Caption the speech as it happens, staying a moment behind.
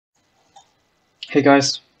Hey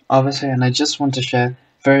guys, Arvis here, and I just want to share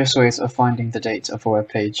various ways of finding the date of a web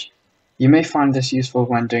page. You may find this useful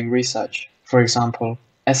when doing research. For example,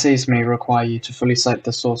 essays may require you to fully cite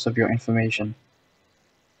the source of your information.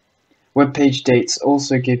 Web page dates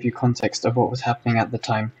also give you context of what was happening at the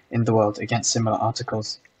time in the world against similar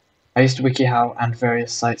articles. I used WikiHow and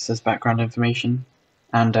various sites as background information,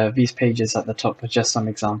 and these pages at the top are just some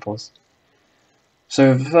examples.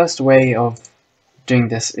 So the first way of doing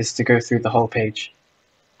this is to go through the whole page.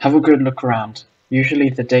 Have a good look around. Usually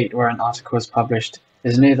the date where an article was published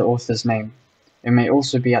is near the author's name. It may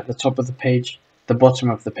also be at the top of the page, the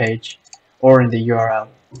bottom of the page, or in the URL.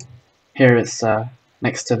 Here it's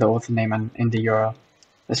next to the author name and in the URL.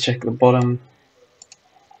 Let's check the bottom.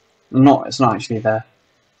 It's not actually there.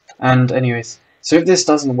 And anyways, so if this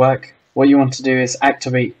doesn't work, what you want to do is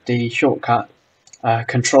activate the shortcut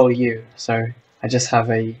Ctrl+U. So I just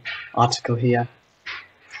have a article here,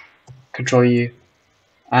 Ctrl+U,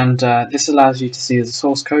 and this allows you to see the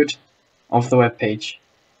source code of the web page.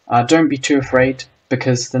 Don't be too afraid,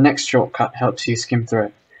 because the next shortcut helps you skim through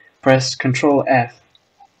it. Press Ctrl+F,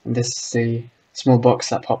 and this is the small box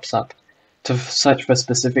that pops up, to search for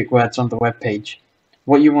specific words on the web page.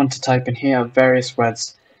 What you want to type in here are various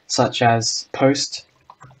words such as post,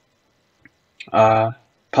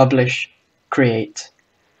 publish, create,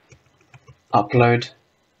 upload,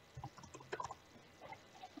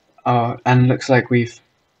 and looks like we've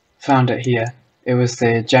found it here. It was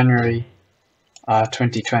the January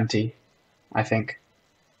 2020, I think.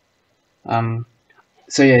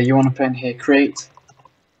 So yeah, you want to put in here create,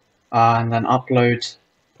 and then upload,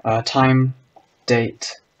 time,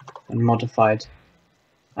 date, and modified,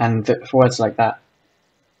 and for words like that.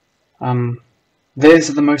 These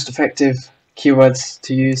are the most effective keywords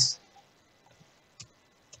to use.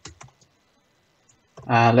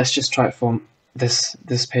 Let's just try it for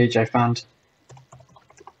this page I found,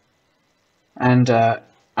 and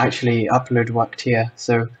actually upload worked here,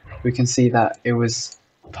 so we can see that it was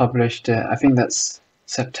published. I think that's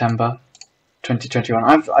September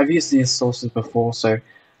 2021. I've used these sources before, so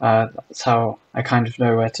that's how I kind of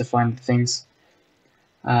know where to find things.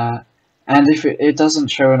 And if it doesn't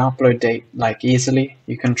show an upload date like easily,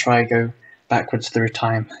 you can try go backwards through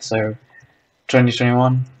time. So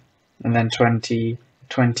 2021, and then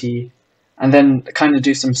 2020, and then kind of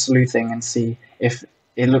do some sleuthing and see if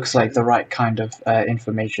it looks like the right kind of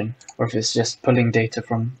information, or if it's just pulling data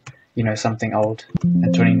from, you know, something old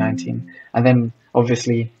in 2019. And then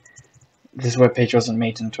obviously this web page wasn't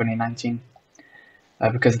made in 2019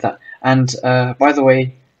 because of that. And by the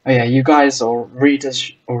way, oh yeah, you guys or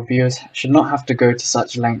readers or viewers should not have to go to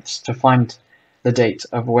such lengths to find the date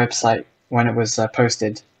of a website when it was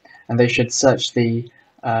posted, and they should search the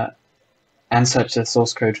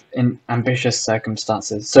source code in ambitious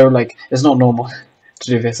circumstances. So like, it's not normal to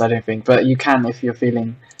do this, I don't think, but you can if you're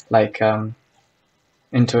feeling like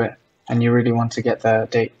into it and you really want to get the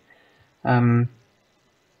date.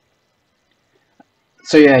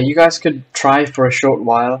 So yeah, you guys could try for a short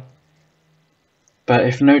while, but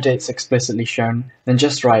if no date's explicitly shown, then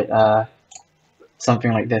just write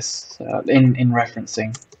something like this in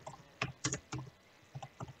referencing,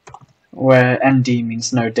 where ND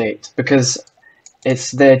means no date, because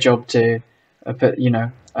it's their job to put, you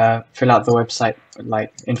know, fill out the website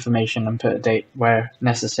like information and put a date where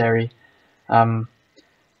necessary.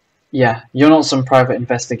 Yeah, you're not some private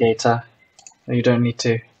investigator. You don't need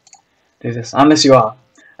to do this unless you are.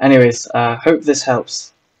 Anyways, hope this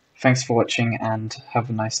helps. Thanks for watching and have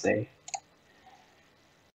a nice day.